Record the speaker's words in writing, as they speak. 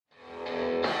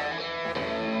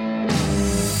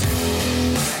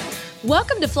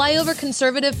Welcome to Flyover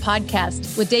Conservative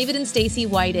Podcast with David and Stacy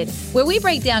Whited, where we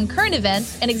break down current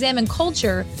events and examine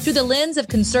culture through the lens of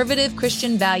conservative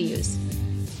Christian values.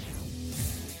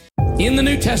 In the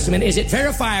New Testament, is it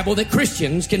verifiable that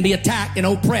Christians can be attacked and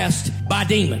oppressed by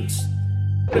demons?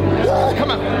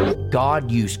 Come on. God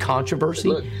used controversy.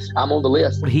 Look, I'm on the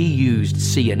list. He used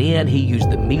CNN. He used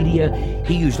the media.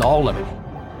 He used all of it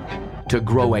to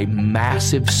grow a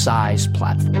massive size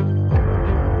platform.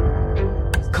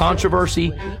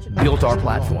 Controversy built our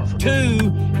platform.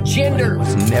 2, gender. It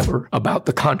was never about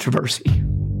the controversy.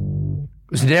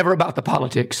 It was never about the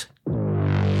politics.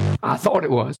 I thought it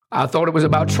was. I thought it was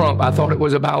about Trump. I thought it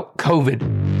was about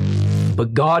COVID.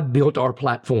 But God built our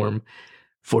platform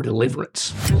for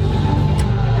deliverance.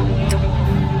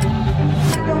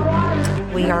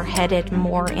 We are headed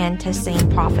more into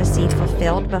seeing prophecy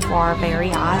fulfilled before our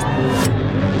very eyes.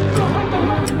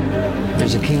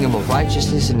 There's a kingdom of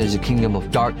righteousness and there's a kingdom of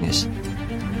darkness.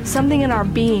 Something in our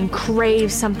being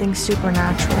craves something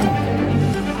supernatural.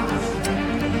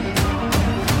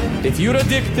 If you're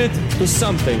addicted to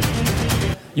something,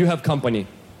 you have company.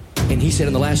 And he said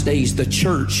in the last days, the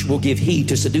church will give heed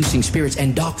to seducing spirits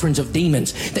and doctrines of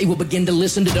demons. They will begin to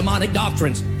listen to demonic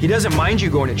doctrines. He doesn't mind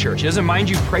you going to church. He doesn't mind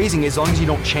you praising as long as you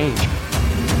don't change.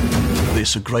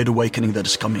 There's a great awakening that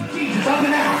is coming. Jesus, up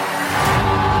and out.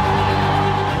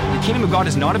 The kingdom of God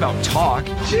is not about talk.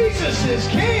 Jesus is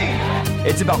king.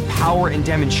 It's about power and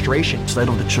demonstration. The state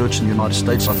of the church in the United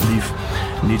States, I believe,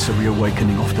 needs a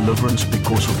reawakening of deliverance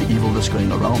because of the evil that's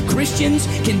going around. Christians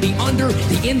can be under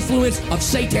the influence of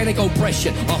satanic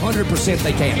oppression. 100%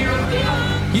 they can.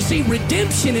 You see,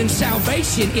 redemption and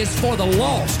salvation is for the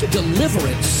lost.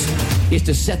 Deliverance is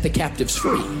to set the captives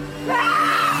free.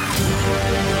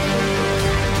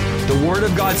 The word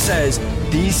of God says,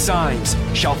 these signs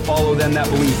shall follow them that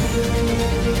believe.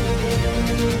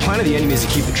 The plan of the enemy is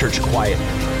to keep the church quiet.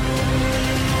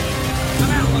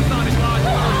 Come out, I'm Sonic Lodge.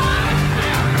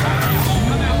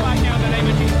 Come out right now in the name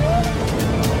of Jesus.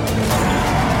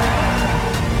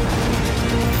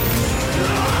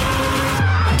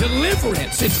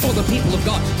 Deliverance is for the people of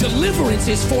God. Deliverance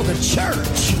is for the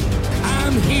church.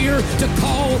 I'm here to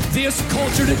call this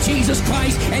culture to Jesus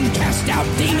Christ and cast out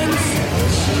demons.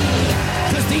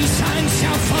 Because these signs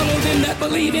shall follow them that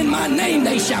believe in my name.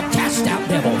 They shall cast out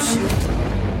devils.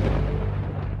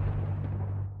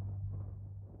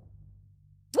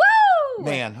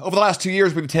 Man, over the last 2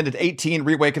 years, we've attended 18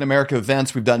 Reawaken America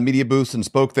events. We've done media booths and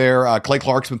spoke there. Clay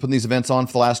Clark's been putting these events on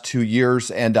for the last 2 years.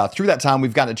 And through that time,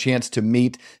 we've gotten a chance to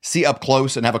meet, see up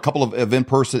close, and have a couple of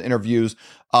in-person interviews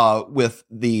with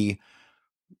the,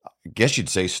 I guess you'd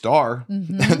say, star,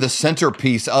 the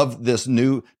centerpiece of this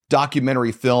new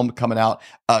documentary film coming out.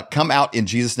 Come Out in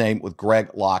Jesus' Name with Greg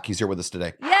Locke. He's here with us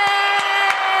today. Yay!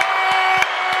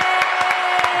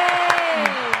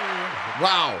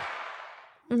 Wow.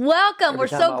 Welcome. We're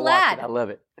so glad. I love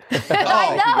it.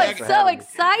 I know. It's so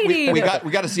exciting. We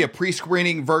got to see a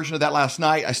pre-screening version of that last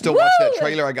night. I still watched that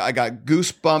trailer. I got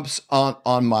goosebumps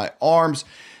on my arms.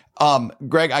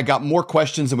 Greg, I got more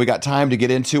questions than we got time to get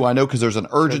into. I know because there's an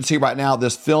urgency right now.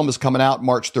 This film is coming out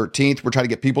March 13th. We're trying to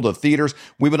get people to the theaters.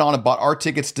 We went on and bought our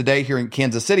tickets today here in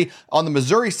Kansas City. On the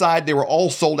Missouri side, they were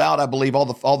all sold out. I believe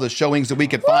all the showings that we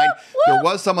could find. There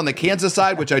was some on the Kansas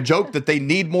side, which I joked that they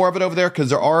need more of it over there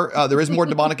because there is more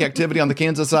demonic activity on the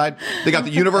Kansas side. They got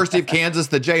the University of Kansas,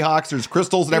 the Jayhawks. There's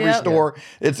crystals in every store.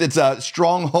 It's a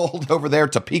stronghold over there,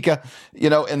 Topeka,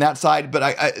 in that side.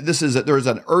 But there's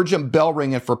an urgent bell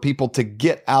ringing for people to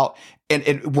get out,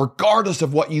 and regardless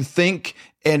of what you think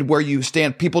and where you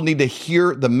stand, people need to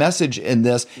hear the message in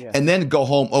this and then go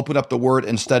home, open up the word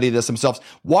and study this themselves.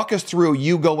 Walk us through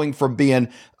you going from being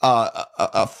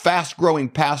a fast growing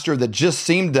pastor that just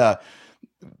seemed to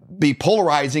be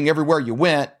polarizing everywhere you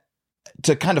went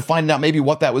to kind of finding out maybe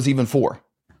what that was even for.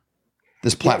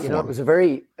 This platform. It was a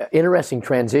very interesting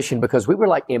transition because we were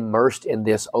like immersed in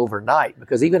this overnight.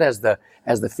 Because even as the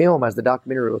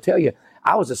documentary will tell you,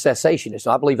 I was a cessationist.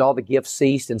 So I believed all the gifts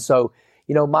ceased, and so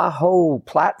my whole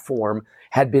platform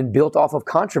had been built off of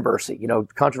controversy.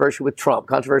 Controversy with Trump,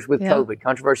 controversy with COVID,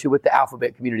 controversy with the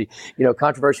alphabet community.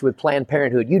 Controversy with Planned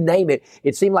Parenthood. You name it.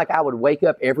 It seemed like I would wake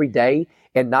up every day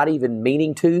and not even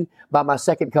meaning to, by my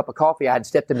second cup of coffee, I had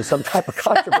stepped into some type of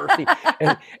controversy.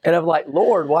 and I'm like,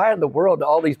 Lord, why in the world do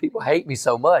all these people hate me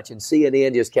so much? And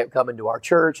CNN just kept coming to our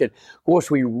church. And of course,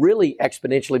 we really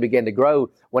exponentially began to grow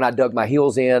when I dug my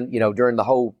heels in, during the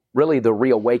whole really the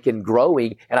reawakened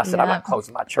growing. And I said, I'm not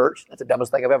closing my church. That's the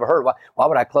dumbest thing I've ever heard. Why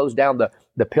would I close down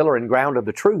the pillar and ground of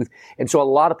the truth? And so a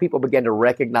lot of people began to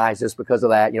recognize this because of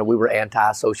that. We were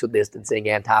anti-social distancing,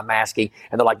 anti-masking,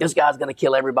 and they're like, this guy's going to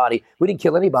kill everybody. We didn't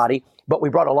kill anybody, but we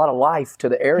brought a lot of life to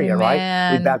the area,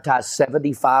 right? We baptized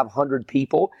 7,500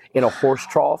 people in a horse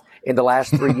trough in the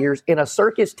last 3 years in a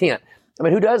circus tent. I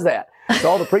mean, who does that? So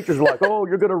all the preachers were like, oh,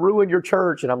 you're going to ruin your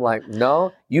church. And I'm like,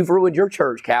 no, you've ruined your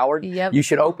church, coward. Yep. You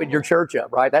should open your church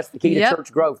up, right? That's the key to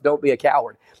church growth. Don't be a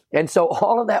coward. And so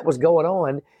all of that was going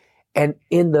on. And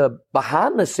in the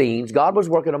behind the scenes, God was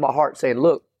working on my heart saying,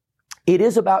 look, it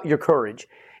is about your courage.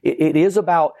 It is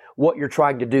about what you're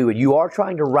trying to do. And you are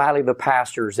trying to rally the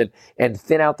pastors and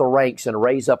thin out the ranks and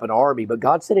raise up an army. But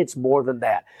God said it's more than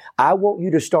that. I want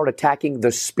you to start attacking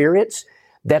the spirits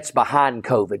that's behind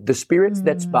COVID, the spirits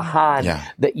that's behind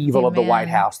the evil of the White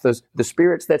House, the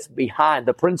spirits that's behind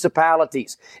the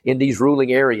principalities in these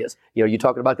ruling areas. You're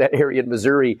talking about that area in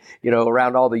Missouri,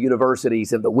 around all the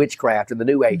universities and the witchcraft and the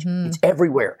New Age. It's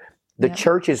everywhere. The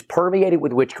church is permeated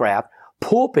with witchcraft.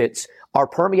 Pulpits are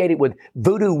permeated with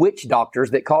voodoo witch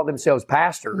doctors that call themselves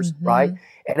pastors, right?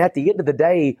 And at the end of the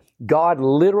day, God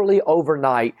literally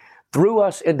overnight threw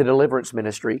us into deliverance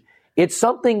ministry. It's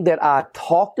something that I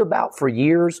talked about for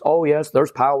years. Oh, yes, there's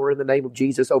power in the name of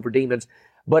Jesus over demons.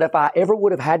 But if I ever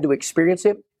would have had to experience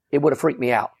it, it would have freaked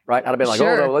me out, right? I'd have been like,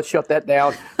 oh, no, let's shut that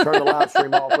down, turn the live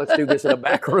stream off, let's do this in a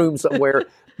back room somewhere.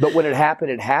 But when it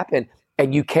happened,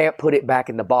 and you can't put it back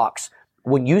in the box.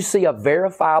 When you see a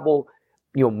verifiable,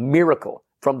 miracle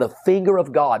from the finger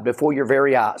of God before your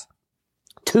very eyes,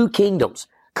 two kingdoms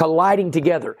colliding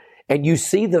together, and you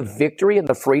see the victory and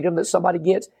the freedom that somebody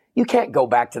gets, you can't go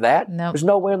back to that. Nope. There's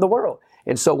nowhere in the world.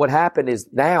 And so what happened is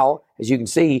now, as you can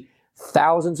see,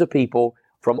 thousands of people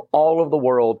from all over the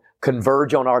world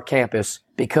converge on our campus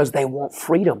because they want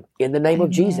freedom in the name of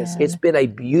Jesus. It's been a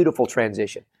beautiful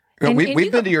transition.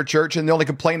 We've been to your church, and the only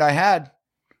complaint I had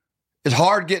is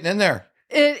hard getting in there.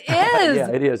 It is. Yeah,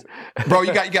 it is. Bro,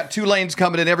 you got 2 lanes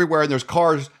coming in everywhere, and there's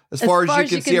cars as far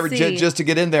as you can see just to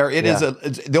get in there. It's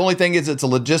the only thing is it's a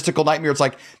logistical nightmare. It's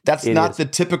like that's not the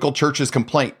typical church's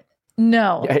complaint.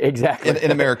 No. Yeah, exactly.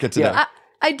 In America today.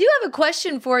 I do have a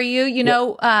question for you.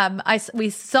 We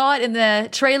saw it in the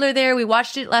trailer there. We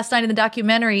watched it last night in the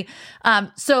documentary.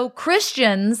 So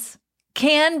Christians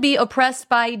can be oppressed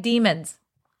by demons.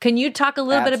 Can you talk a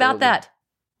little bit about that?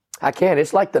 I can.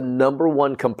 It's like the number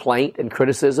one complaint and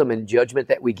criticism and judgment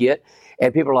that we get.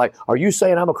 And people are like, are you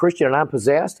saying I'm a Christian and I'm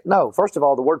possessed? No. First of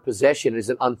all, the word possession is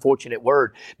an unfortunate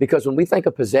word because when we think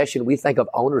of possession, we think of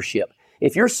ownership.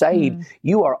 If you're saved,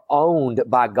 you are owned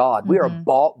by God. We are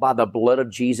bought by the blood of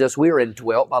Jesus. We are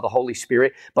indwelt by the Holy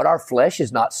Spirit, but our flesh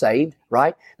is not saved,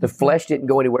 right? The flesh didn't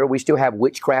go anywhere. We still have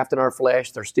witchcraft in our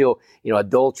flesh. There's still,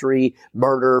 adultery,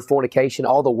 murder, fornication,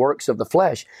 all the works of the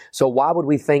flesh. So why would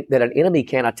we think that an enemy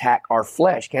can't attack our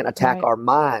flesh, can't attack our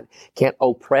mind, can't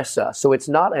oppress us? So it's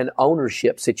not an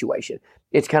ownership situation.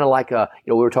 It's kind of like,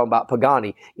 we were talking about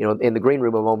Pagani, in the green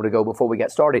room a moment ago before we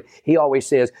got started. He always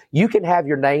says, you can have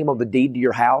your name on the deed to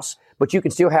your house, but you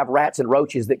can still have rats and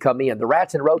roaches that come in. The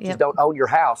rats and roaches don't own your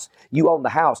house. You own the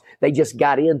house. They just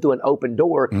got in through an open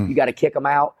door. You got to kick them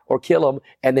out or kill them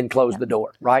and then close the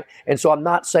door, right? And so I'm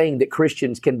not saying that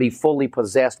Christians can be fully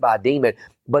possessed by a demon,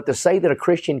 but to say that a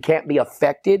Christian can't be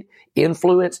affected,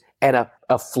 influenced, and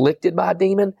afflicted by a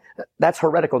demon, that's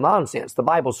heretical nonsense. The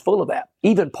Bible's full of that.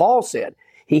 Even Paul said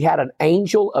he had an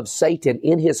angel of Satan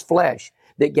in his flesh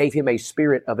that gave him a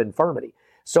spirit of infirmity.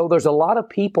 So there's a lot of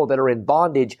people that are in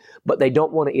bondage, but they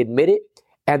don't want to admit it.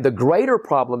 And the greater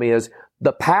problem is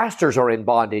the pastors are in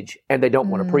bondage and they don't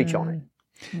want to preach on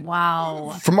it.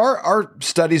 Wow. From our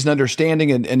studies and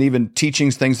understanding and even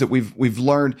teachings, things that we've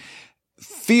learned,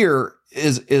 fear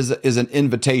is an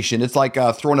invitation. It's like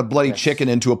throwing a bloody chicken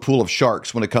into a pool of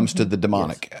sharks when it comes to the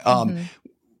demonic.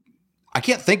 I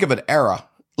can't think of an era,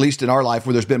 at least in our life,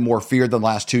 where there's been more fear than the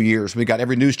last 2 years. We got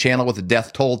every news channel with the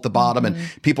death toll at the bottom, and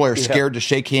people are scared to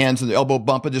shake hands and the elbow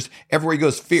bump, and just everywhere he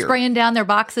goes, fear. Spraying down their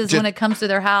boxes when it comes to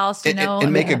their house,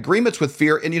 and make agreements with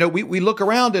fear. And, we look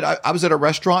around, and I was at a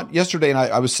restaurant yesterday, and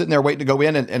I was sitting there waiting to go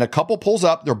in, and a couple pulls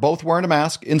up. They're both wearing a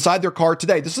mask inside their car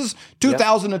today. This is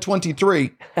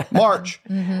 2023, March.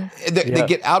 They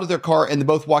get out of their car, and they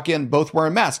both walk in, both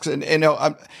wearing masks. And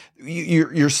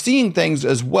you're seeing things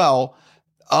as well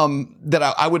that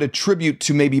I would attribute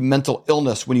to maybe mental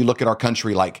illness when you look at our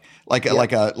country, like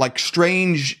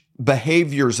strange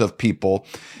behaviors of people.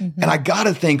 And I got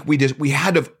to think we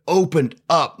had to have opened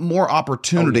up more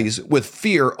opportunities with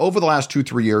fear over the last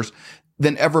 2-3 years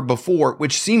than ever before,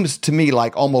 which seems to me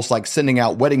like almost like sending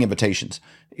out wedding invitations,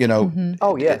 in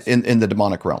the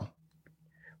demonic realm.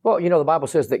 Well, the Bible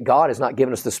says that God has not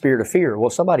given us the spirit of fear. Well,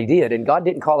 somebody did, and God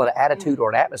didn't call it an attitude or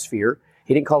an atmosphere.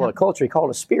 He didn't call it a culture. He called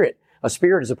it a spirit. A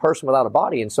spirit is a person without a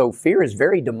body. And so fear is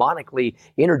very demonically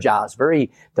energized,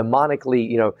 very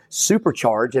demonically,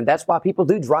 supercharged. And that's why people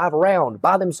do drive around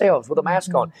by themselves with a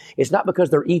mask on. It's not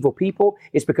because they're evil people.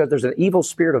 It's because there's an evil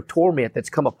spirit of torment that's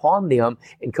come upon them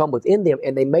and come within them.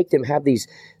 And they make them have these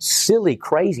silly,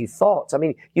 crazy thoughts. I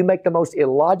mean, you make the most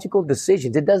illogical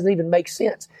decisions. It doesn't even make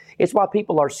sense. It's why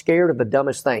people are scared of the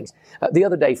dumbest things. The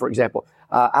other day, for example,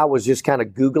 I was just kind of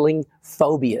Googling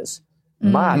phobias.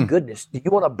 My goodness, do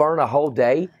you want to burn a whole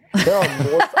day?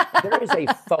 There is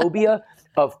a phobia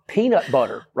of peanut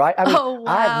butter, right? I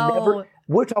mean,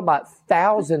 we're talking about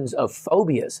thousands of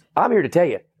phobias. I'm here to tell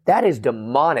you, that is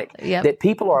demonic. Yep. That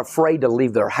people are afraid to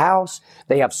leave their house.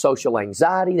 They have social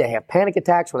anxiety. They have panic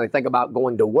attacks when they think about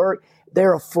going to work.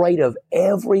 They're afraid of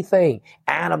everything.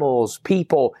 Animals,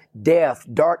 people, death,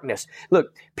 darkness.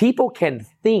 Look, people can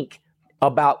think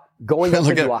about going up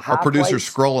into a high our producer's place.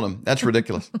 scrolling them. That's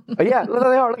ridiculous. Yeah, they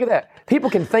are. Look at that. People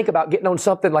can think about getting on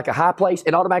something like a high place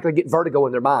and automatically get vertigo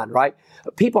in their mind, right?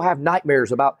 People have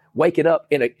nightmares about waking up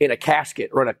in a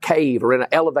casket or in a cave or in an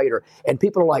elevator, and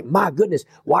people are like, my goodness,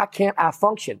 why can't I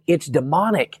function? It's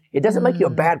demonic. It doesn't make you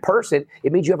a bad person.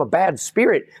 It means you have a bad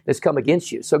spirit that's come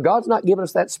against you. So God's not giving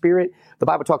us that spirit. The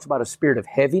Bible talks about a spirit of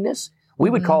heaviness. We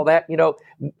would call that,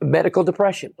 medical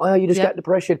depression. Well, you just got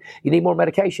depression. You need more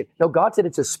medication. No, God said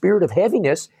it's a spirit of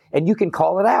heaviness, and you can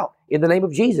call it out in the name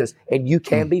of Jesus, and you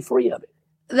can be free of it.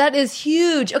 That is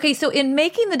huge. Okay, so in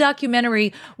making the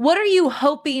documentary, what are you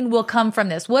hoping will come from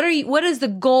this? What is the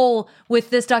goal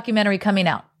with this documentary coming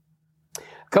out?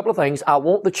 A couple of things. I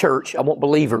want the church, I want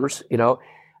believers,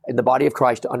 in the body of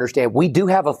Christ to understand we do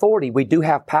have authority. We do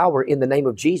have power in the name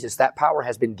of Jesus. That power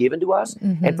has been given to us.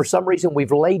 And for some reason,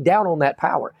 we've laid down on that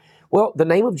power. Well, the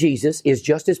name of Jesus is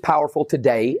just as powerful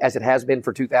today as it has been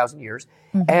for 2,000 years.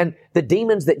 And the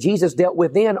demons that Jesus dealt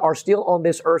with then are still on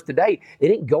this earth today. They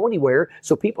didn't go anywhere.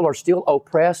 So people are still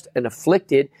oppressed and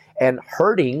afflicted and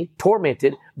hurting,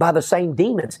 tormented by the same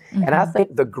demons. And I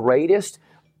think the greatest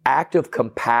act of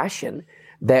compassion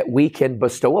that we can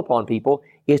bestow upon people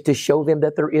is to show them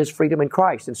that there is freedom in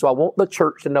Christ. And so I want the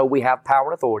church to know we have power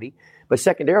and authority. But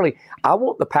secondarily, I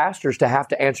want the pastors to have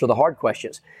to answer the hard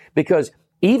questions, because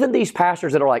even these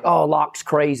pastors that are like, oh, Locke's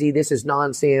crazy, this is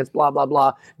nonsense, blah, blah,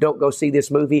 blah, don't go see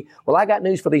this movie. Well, I got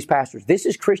news for these pastors. This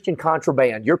is Christian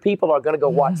contraband. Your people are going to go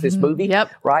watch this movie,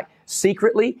 right,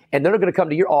 secretly, and they're going to come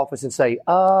to your office and say,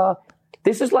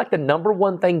 this is like the number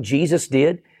one thing Jesus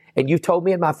did, and you told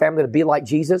me and my family to be like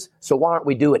Jesus, so why aren't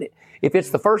we doing it? If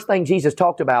it's the first thing Jesus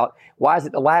talked about, why is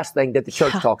it the last thing that the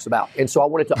church talks about? And so I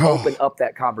wanted to open up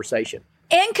that conversation.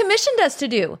 And commissioned us to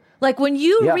do. Like when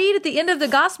you read at the end of the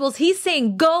Gospels, he's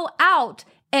saying, go out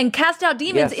and cast out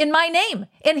demons in my name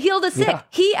and heal the sick. Yeah.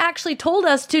 He actually told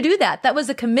us to do that. That was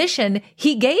a commission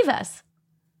he gave us.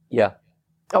 Yeah.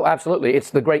 Oh, absolutely.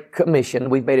 It's the Great Commission.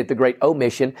 We've made it the Great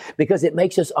Omission because it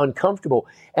makes us uncomfortable.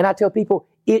 And I tell people,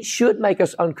 it should make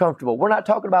us uncomfortable. We're not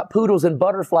talking about poodles and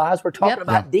butterflies. We're talking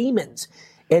about demons.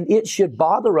 And it should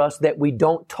bother us that we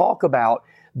don't talk about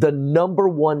the number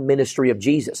one ministry of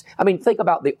Jesus. I mean, think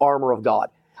about the armor of God.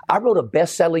 I wrote a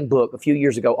best-selling book a few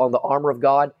years ago on the armor of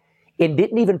God and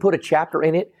didn't even put a chapter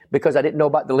in it because I didn't know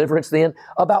about deliverance then,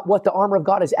 about what the armor of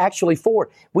God is actually for.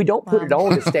 We don't put it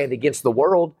on to stand against the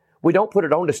world. We don't put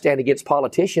it on to stand against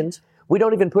politicians. We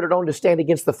don't even put it on to stand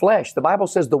against the flesh. The Bible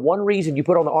says the one reason you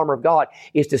put on the armor of God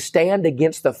is to stand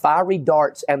against the fiery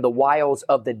darts and the wiles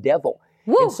of the devil.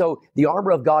 Woo. And so the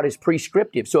armor of God is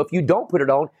prescriptive. So if you don't put it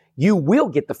on, you will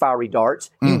get the fiery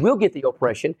darts, you will get the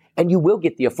oppression, and you will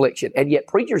get the affliction. And yet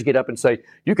preachers get up and say,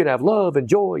 you can have love and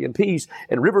joy and peace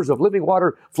and rivers of living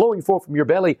water flowing forth from your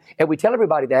belly. And we tell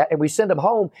everybody that, and we send them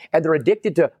home, and they're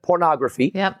addicted to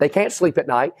pornography. Yep. They can't sleep at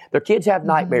night. Their kids have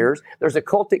nightmares. There's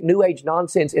occultic New Age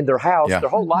nonsense in their house. Their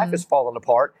whole life is falling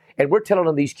apart. And we're telling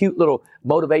them these cute little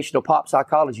motivational pop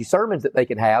psychology sermons that they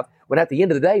can have, when at the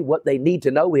end of the day, what they need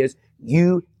to know is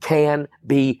you can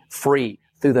be free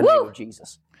through the name of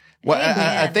Jesus. Well,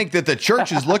 I think that the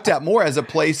church is looked at more as a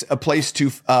place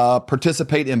to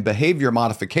participate in behavior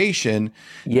modification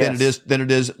than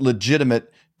it is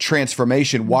legitimate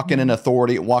transformation, walking in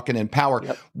authority, walking in power.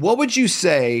 Yep. What would you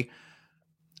say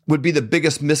would be the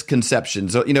biggest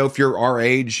misconceptions? So, if you're our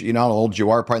age, how old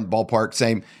you are, probably in the ballpark,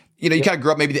 same. You kind of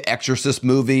grew up, maybe the Exorcist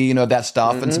movie, that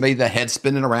stuff, and maybe the head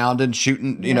spinning around and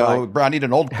shooting, I need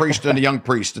an old priest and a young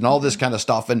priest and all this kind of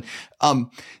stuff. And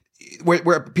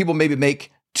where people maybe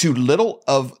make too little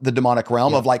of the demonic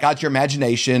realm of like, it's your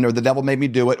imagination or the devil made me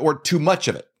do it, or too much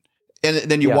of it. And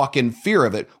then you walk in fear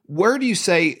of it. Where do you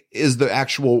say is the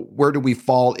actual, where do we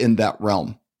fall in that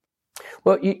realm?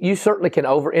 Well, you certainly can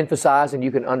overemphasize and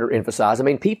you can underemphasize. I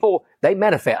mean, people, they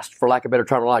manifest, for lack of better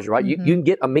terminology, right? You can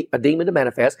get a demon to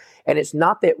manifest, and it's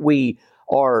not that we're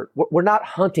not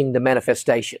hunting the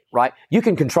manifestation, right? You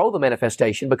can control the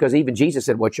manifestation because even Jesus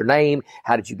said, what's your name?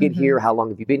 How did you get here? How long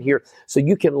have you been here? So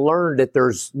you can learn that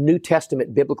there's New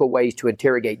Testament biblical ways to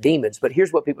interrogate demons. But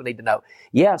here's what people need to know.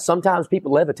 Yeah, sometimes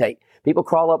people levitate. People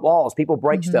crawl up walls. People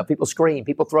break stuff. People scream.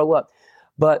 People throw up.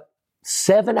 But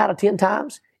 7 out of 10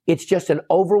 times, it's just an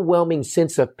overwhelming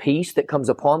sense of peace that comes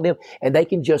upon them, and they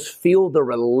can just feel the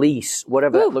release,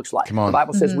 whatever that looks like. The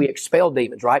Bible says we expel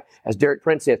demons, right? As Derek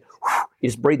Prince said, you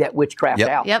just breathe that witchcraft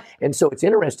out. And so it's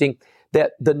interesting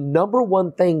that the number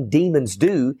one thing demons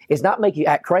do is not make you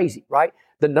act crazy, right?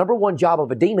 The number one job of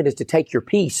a demon is to take your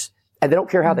peace, and they don't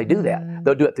care how they do that.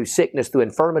 They'll do it through sickness, through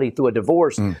infirmity, through a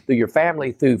divorce, through your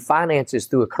family, through finances,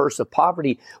 through a curse of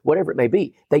poverty, whatever it may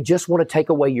be. They just want to take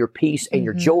away your peace and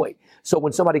your joy. So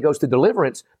when somebody goes through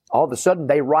deliverance, all of a sudden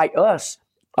they write us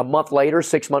a month later,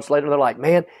 6 months later, they're like,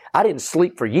 man, I didn't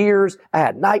sleep for years. I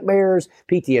had nightmares,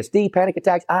 PTSD, panic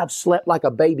attacks. I've slept like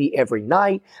a baby every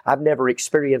night. I've never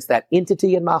experienced that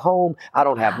entity in my home. I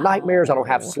don't have nightmares. I don't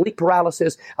have sleep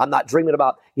paralysis. I'm not dreaming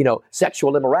about,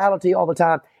 sexual immorality all the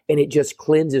time. And it just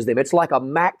cleanses them. It's like a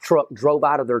Mack truck drove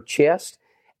out of their chest,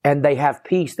 and they have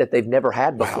peace that they've never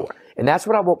had before. Wow. And that's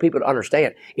what I want people to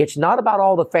understand. It's not about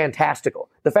all the fantastical.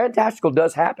 The fantastical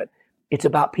does happen. It's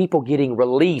about people getting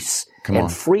release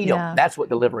and freedom. Yeah. That's what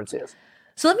deliverance is.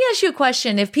 So let me ask you a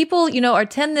question. If people,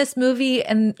 attend this movie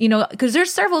and, because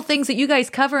there's several things that you guys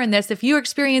cover in this. If you're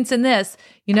experiencing this,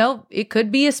 it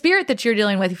could be a spirit that you're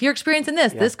dealing with. If you're experiencing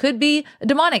this, this could be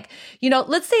demonic.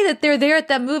 Let's say that they're there at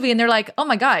that movie and they're like, oh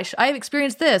my gosh, I've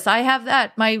experienced this. I have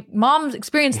that. My mom's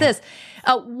experienced this.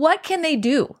 What can they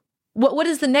do? What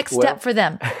is the next step for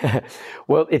them?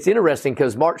 Well, it's interesting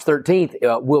because March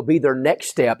 13th will be their next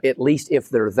step, at least if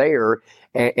they're there.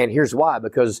 And here's why.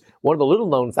 Because one of the little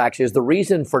known facts is the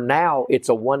reason for now it's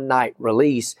a one-night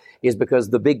release is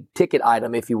because the big ticket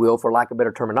item, if you will, for lack of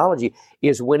better terminology,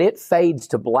 is when it fades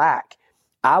to black,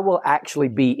 I will actually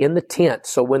be in the tent.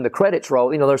 So when the credits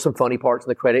roll, there's some funny parts in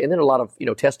the credit and then a lot of,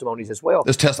 testimonies as well.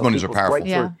 Those testimonies are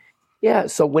powerful. Yeah.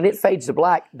 So when it fades to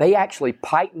black, they actually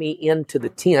pipe me into the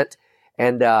tent,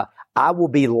 and I will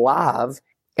be live,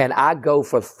 and I go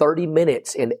for 30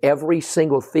 minutes in every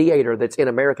single theater that's in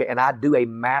America, and I do a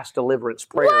mass deliverance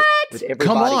prayer with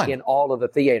everybody in all of the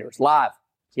theaters live.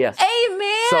 Yes.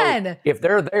 Amen. So if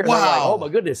they're there, they're like, oh my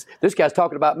goodness, this guy's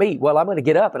talking about me. Well, I'm going to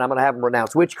get up and I'm going to have them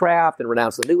renounce witchcraft and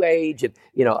renounce the New Age and,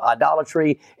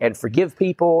 idolatry and forgive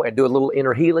people and do a little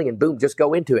inner healing and boom, just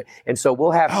go into it. And so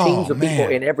we'll have teams of people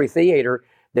in every theater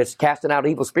that's casting out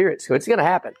evil spirits. So it's going to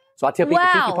happen. So I tell people,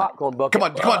 keep your popcorn bucket.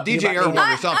 Come on, DJ Irwin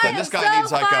or something. This guy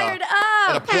needs like an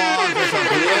applause or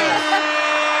something.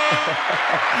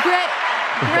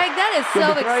 Greg, that is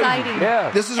so exciting.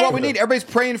 Yeah. This is what we need. Everybody's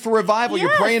praying for revival.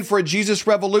 You're praying for a Jesus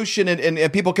revolution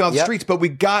and people come out the streets, but we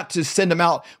got to send them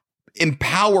out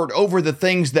empowered over the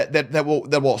things that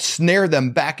will snare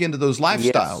them back into those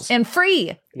lifestyles. And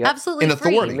free. Absolutely in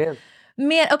authority. Free.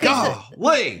 Man,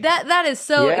 okay. That is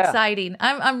so exciting.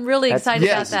 I'm really excited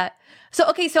about that. So,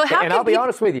 okay, so how and I'll be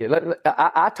honest with you.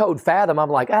 I told Fathom, I'm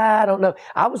like, I don't know.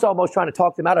 I was almost trying to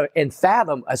talk them out of it. And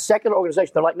Fathom, a secular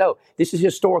organization, they're like, no, this is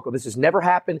historical. This has never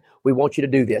happened. We want you to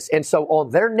do this. And so on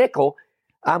their nickel,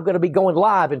 I'm going to be going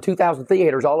live in 2,000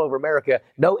 theaters all over America.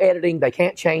 No editing. They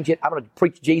can't change it. I'm going to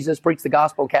preach Jesus, preach the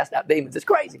gospel, cast out demons. It's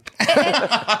crazy.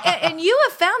 And you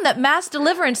have found that mass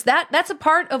deliverance, that's a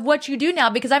part of what you do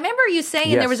now. Because I remember you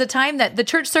saying there was a time that the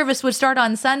church service would start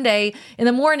on Sunday in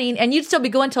the morning and you'd still be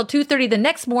going until 2:30 the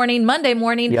next morning, Monday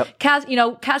morning,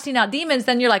 casting out demons.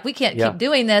 Then you're like, we can't keep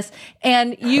doing this.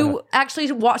 And you actually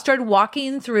started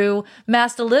walking through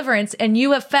mass deliverance, and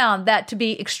you have found that to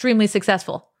be extremely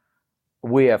successful.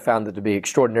 We have found it to be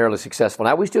extraordinarily successful.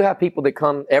 Now, we still have people that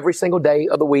come every single day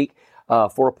of the week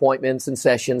for appointments and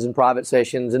sessions and private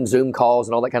sessions and Zoom calls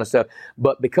and all that kind of stuff.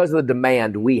 But because of the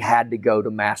demand, we had to go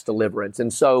to mass deliverance.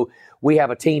 And so we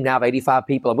have a team now of 85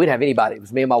 people, and we didn't have anybody. It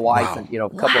was me and my wife and, a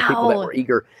couple of people that were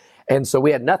eager. And so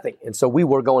we had nothing. And so we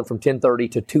were going from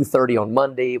 10:30 to 2:30 on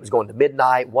Monday. It was going to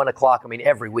midnight, 1 o'clock. I mean,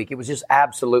 every week. It was just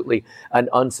absolutely an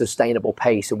unsustainable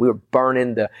pace. And we were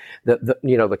burning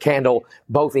the candle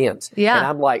both ends. Yeah. And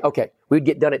I'm like, okay, we'd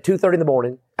get done at 2:30 in the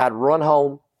morning. I'd run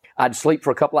home. I'd sleep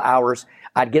for a couple of hours.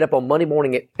 I'd get up on Monday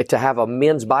morning to have a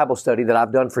men's Bible study that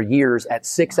I've done for years at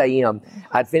 6 a.m.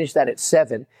 I'd finish that at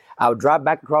 7. I would drive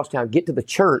back across town, get to the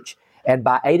church. And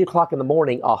by 8 o'clock in the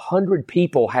morning, 100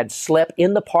 people had slept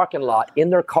in the parking lot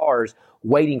in their cars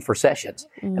waiting for sessions.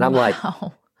 And I'm like,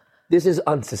 this is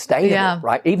unsustainable,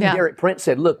 right? Even Derek Prince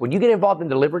said, look, when you get involved in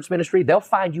deliverance ministry, they'll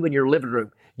find you in your living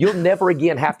room. You'll never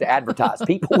again have to advertise.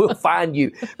 People will find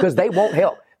you because they won't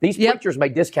help. These preachers may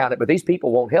discount it, but these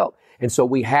people won't help. And so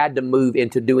we had to move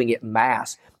into doing it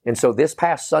mass. And so this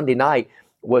past Sunday night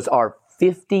was our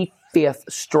 55th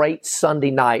straight Sunday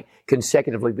night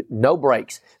consecutively, no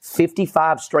breaks,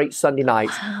 55 straight Sunday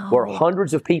nights where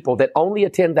hundreds of people that only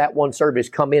attend that one service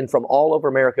come in from all over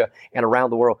America and around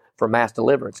the world for mass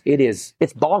deliverance. It's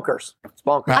bonkers. It's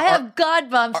bonkers. I have God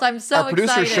bumps. I'm so excited. Our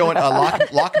producer's showing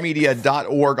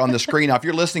lockmedia.org on the screen. Now, if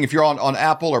you're listening, if you're on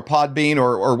Apple or Podbean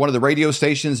or one of the radio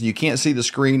stations and you can't see the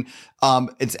screen,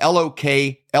 it's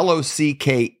LOCKE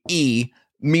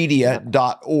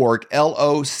media.org,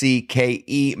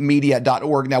 LOCKE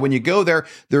media.org. Now, when you go there,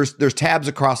 there's tabs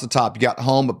across the top. You got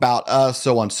home, about us,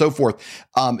 so on and so forth.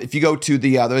 If you go to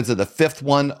the fifth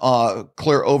one,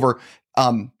 clear over,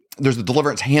 there's the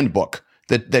Deliverance Handbook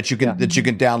that you can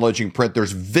download, you can print.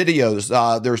 There's videos,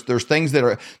 there's things that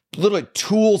are literally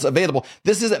tools available.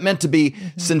 This isn't meant to be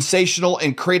sensational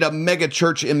and create a mega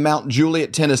church in Mount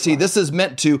Juliet, Tennessee. This is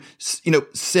meant to,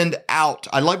 send out.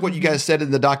 I like what you guys said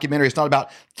in the documentary. It's not about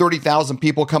 30,000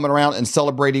 people coming around and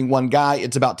celebrating one guy.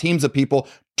 It's about teams of people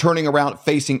turning around,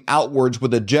 facing outwards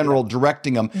with a general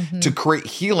directing them to create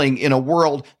healing in a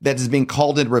world that is being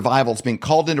called into revival. It's being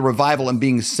called into revival and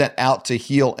being sent out to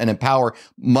heal and empower,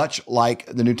 much like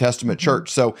the New Testament church.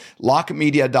 So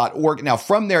lockmedia.org. Now,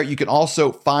 from there, you can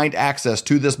also find access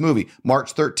to this movie,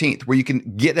 March 13th, where you can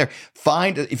get there.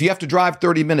 If you have to drive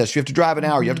 30 minutes, you have to drive an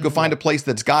hour, you have to go find a place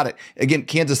that's got it. Again,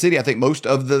 Kansas City, I think most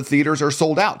of the theaters are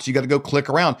sold out. So you got to go click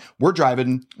around. We're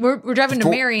driving to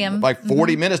Miriam. Like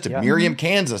 40 minutes to Miriam,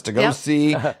 Kansas to go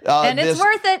see and it's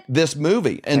worth it. This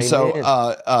movie. And so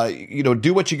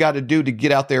do what you got to do to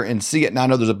get out there and see it. And I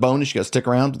know there's a bonus. You got to stick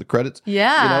around to the credits.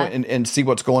 And see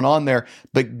what's going on there.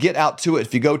 But get out to it.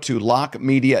 If you go to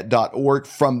lockmedia.org,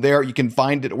 from there you can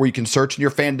find it, or you can search in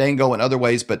your Fandango and other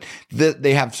ways. But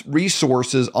they have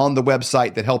resources on the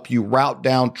website that help you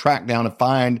track down and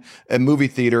find a movie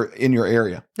theater in your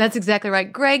area. That's exactly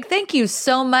right. Greg, thank you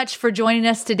so much for joining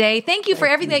us today. Thank you for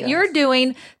everything that you're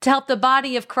doing to help the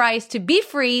body of Christ to be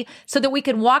free so that we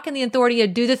can walk in the authority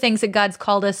and do the things that God's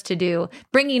called us to do,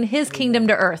 bringing his kingdom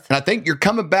to earth. And I think you're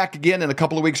coming back again in a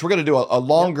couple of weeks. We're going to do a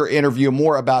longer interview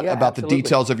more about the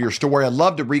details of your story. I'd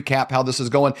love to recap how this is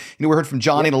going. We heard from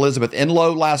Johnny and Elizabeth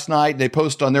Enlow last night. They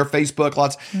posted on their Facebook.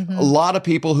 A lot of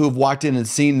people who've walked in and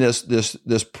seen this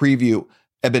preview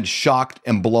have been shocked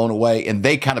and blown away, and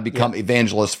they kind of become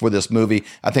evangelists for this movie.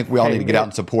 I think we all need to get out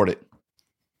and support it.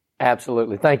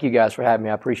 Absolutely. Thank you guys for having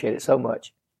me. I appreciate it so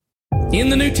much. In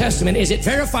the New Testament, is it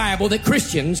verifiable that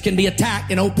Christians can be attacked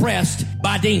and oppressed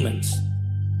by demons?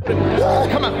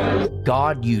 Come on.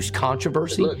 God used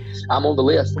controversy. Look, I'm on the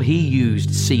list. He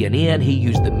used CNN. He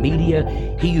used the media.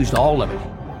 He used all of it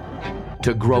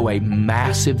to grow a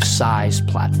massive size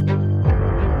platform.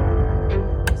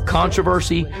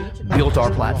 Controversy built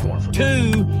our platform.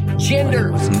 2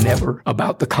 genders. It was never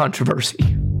about the controversy.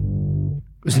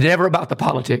 It was never about the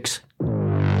politics.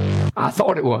 I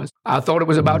thought it was. I thought it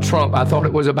was about Trump. I thought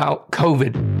it was about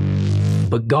COVID.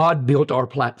 But God built our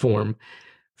platform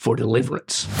for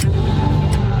deliverance.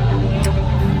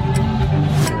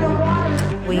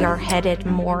 We are headed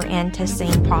more into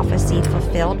seeing prophecy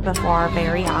fulfilled before our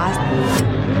very eyes.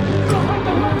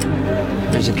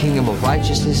 There's a kingdom of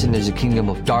righteousness and there's a kingdom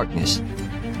of darkness.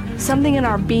 Something in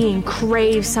our being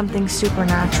craves something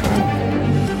supernatural.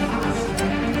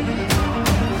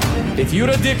 If you're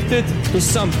addicted to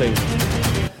something,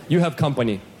 you have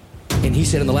company. And he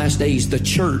said in the last days, the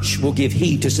church will give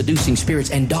heed to seducing spirits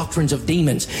and doctrines of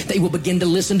demons. They will begin to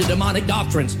listen to demonic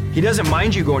doctrines. He doesn't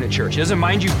mind you going to church. He doesn't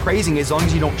mind you praising as long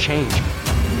as you don't change.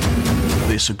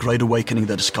 There's a great awakening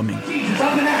that is coming.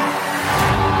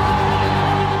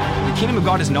 The kingdom of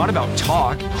God is not about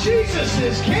talk. Jesus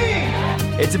is king.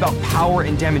 It's about power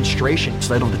and demonstration. The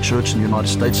state of the church in the United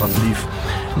States, I believe,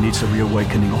 needs a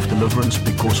reawakening of deliverance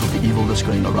because of the evil that's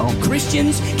going around.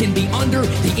 Christians can be under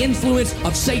the influence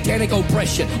of satanic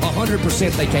oppression.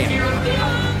 100% they can.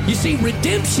 You see,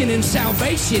 redemption and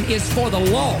salvation is for the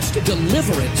lost.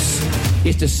 Deliverance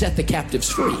is to set the captives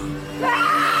free.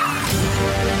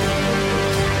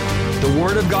 The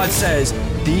word of God says,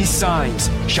 these signs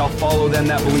shall follow them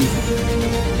that believe.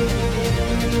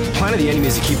 The plan of the enemy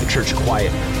is to keep the church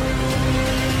quiet.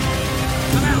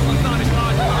 Come out, let's not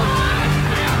God.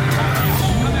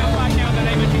 Come out right now in the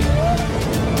name of Jesus.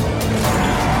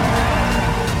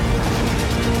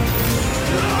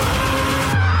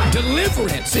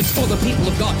 Deliverance is for the people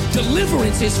of God.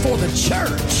 Deliverance is for the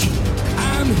church.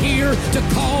 I'm I'm here to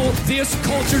call this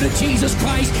culture to Jesus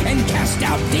Christ and cast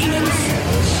out demons.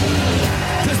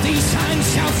 Because these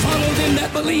signs shall follow them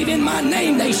that believe in my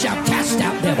name. They shall cast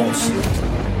out devils.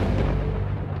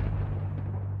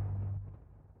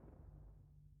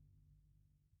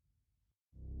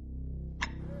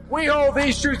 We hold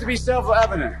these truths to be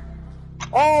self-evident.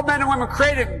 All men and women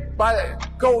created by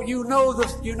go. You know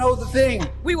the thing.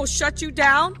 We will shut you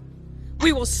down.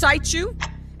 We will cite you,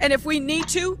 and if we need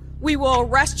to, we will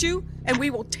arrest you and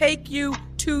we will take you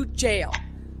to jail.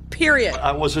 Period.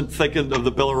 I wasn't thinking of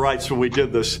the Bill of Rights when we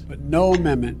did this. But no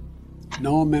amendment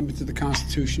to the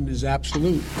Constitution is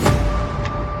absolute.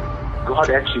 God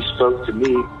actually spoke to me.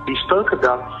 He spoke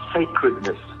about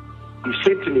sacredness. He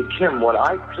said to me, Kim, what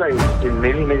I place in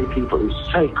many, many people is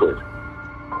sacred.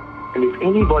 And if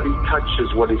anybody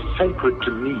touches what is sacred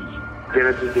to me, then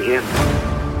it is the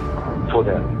end for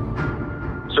them.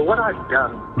 So what I've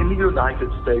done in the United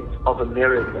States of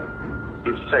America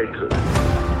is sacred.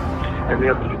 And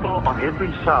there are people on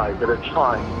every side that are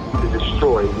trying to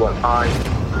destroy what I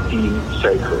deem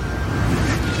sacred.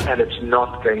 And it's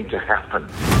not going to happen.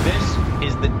 This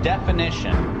is the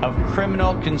definition of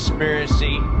criminal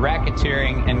conspiracy,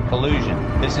 racketeering, and collusion.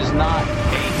 This is not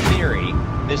a theory.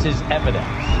 This is evidence.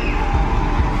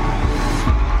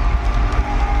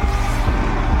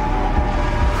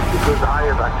 Because I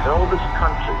have upheld this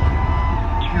country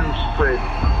to spread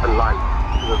a light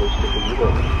to the rest of the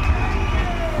world.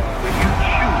 When you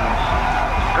choose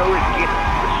to go against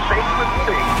the sacred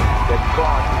thing that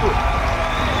God put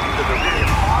into the very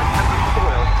heart and the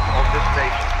soil of this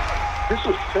nation, this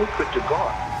was sacred to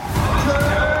God.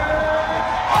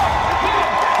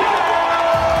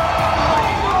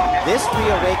 This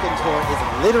Reawaken tour is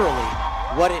literally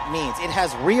what it means. It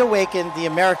has reawakened the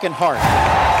American heart.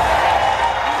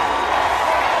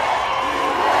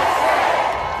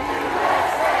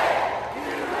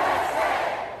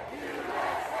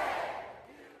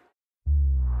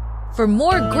 For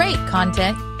more great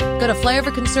content, go to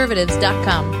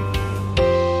flyoverconservatives.com.